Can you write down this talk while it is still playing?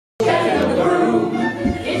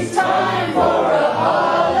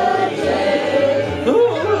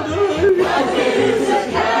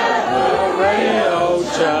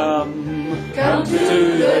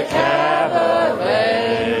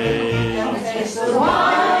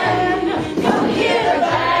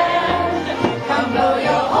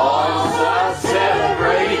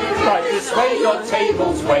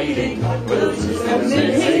people's waiting. We'll just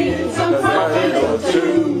sing some fun or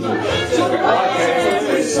two. Why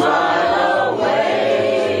can't we smile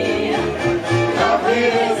away? Now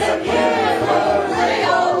here's a cabaret,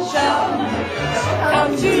 old chum.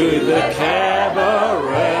 Come to the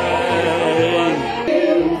cabaret.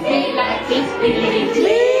 Feel like it's really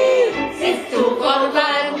clean. It's too cold,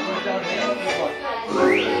 man.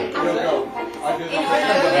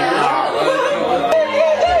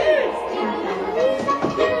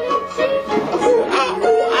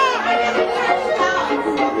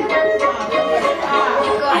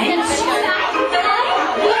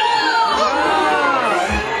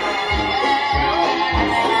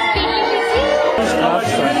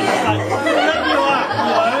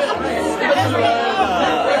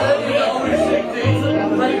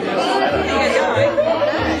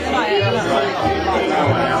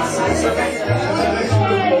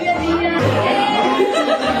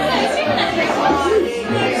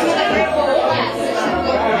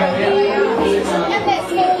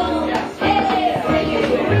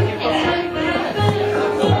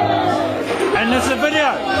 And there's a video.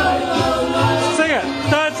 Sing it,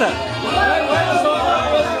 dance it.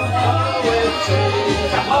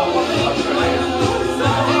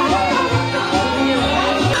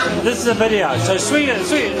 This is a video, so swing it,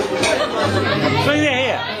 swing it. Swing it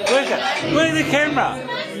here, work it. Work the camera.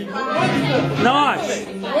 Nice.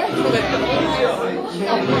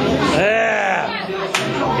 Yeah.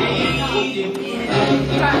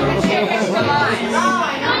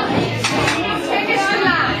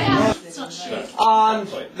 And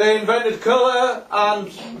they invented colour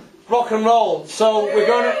and rock and roll. So we're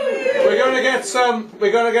gonna get some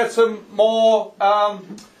more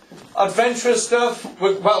adventurous stuff.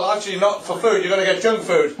 Well, actually not for food. You're gonna get junk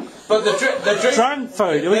food. But the drink. Drunk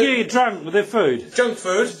food. We're gonna get drunk with their food. Junk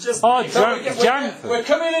food. Oh, junk food. We're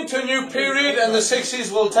coming into a new period, and the 60s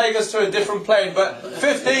will take us to a different plane. But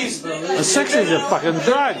 50s. The 60s are fucking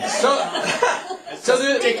drugs. So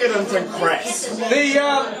the Decadent and cress.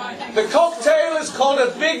 The cocktail is called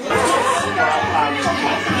a big.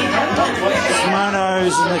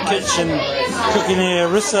 Simonos in the kitchen cooking their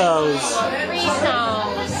rissoles.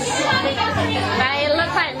 Rissoles. They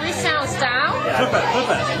look like rissoles style. Flip it, flip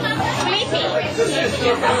it. Flip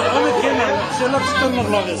it. On the camera, it looks still look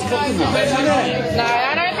like it's cooking them. No,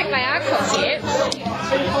 I don't think they are cooked yet.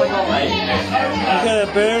 You got a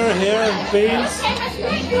burger here and beans.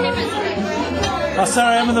 Oh,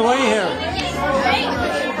 sorry, I'm in the way here.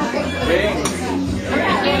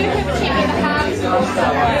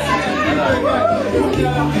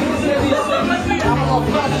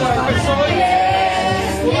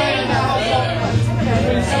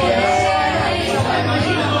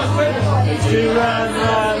 You run,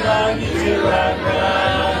 run, run, you run,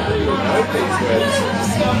 run.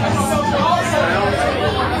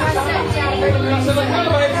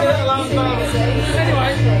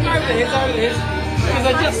 Over this, because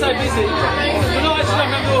they're just so busy. But no, actually, I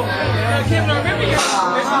remember, Kevin, I remember you.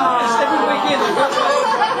 Every weekend,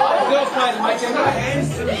 girl playing and making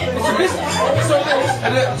it's a business. It's all this.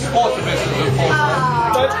 And it's sport the business, of course.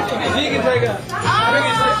 But if you can take a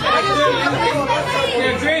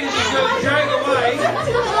Grant is going to drag away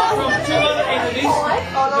from two other entities,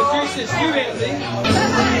 produce this new entity.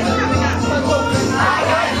 I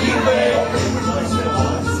got you, babe.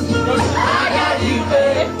 I got you,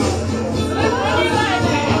 babe.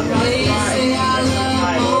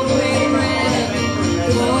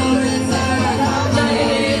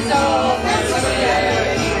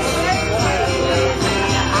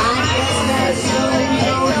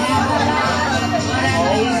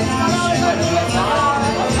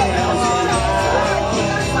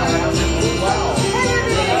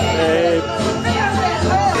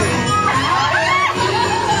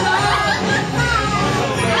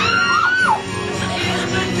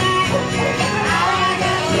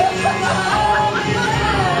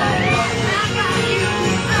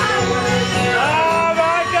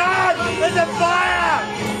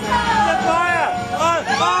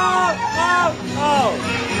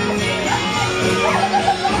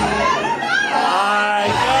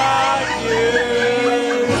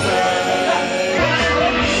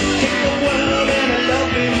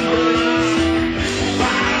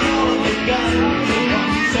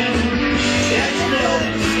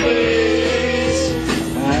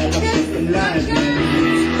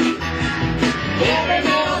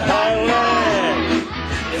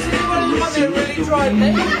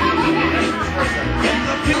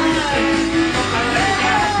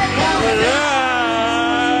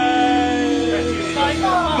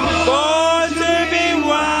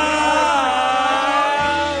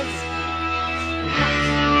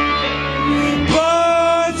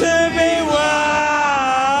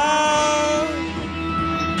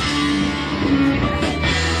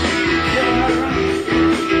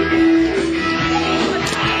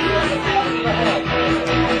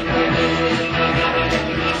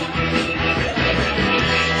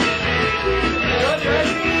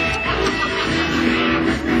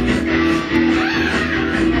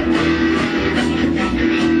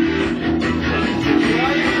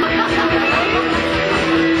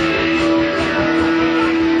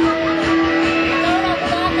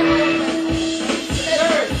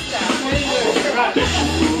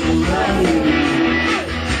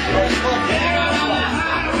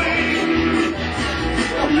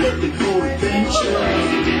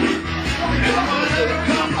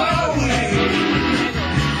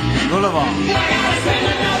 Boulevard.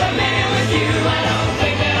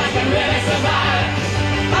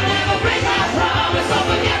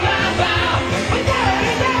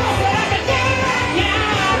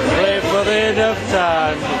 Wait for the end of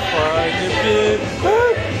time before I can be.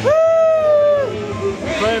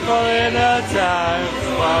 Wait for the end of time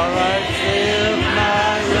before I live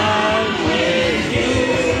my life with you.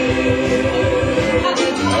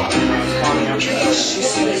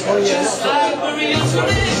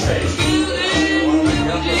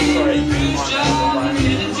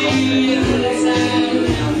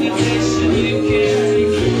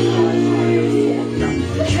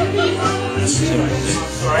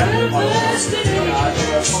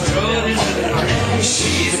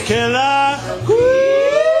 She's a killer.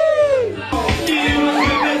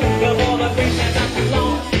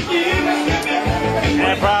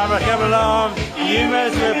 And Barbara, come along. You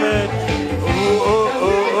mess with it. Ooh, ooh,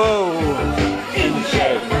 ooh, ooh. In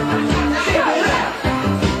shape.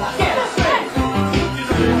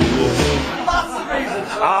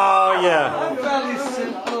 Oh yeah.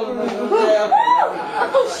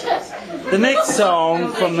 The next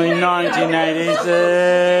song from the 1980s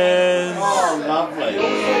is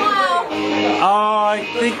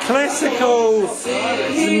the classical.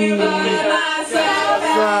 You know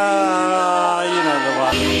the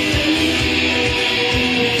one.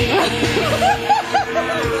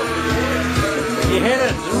 You hit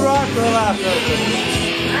it right for the last.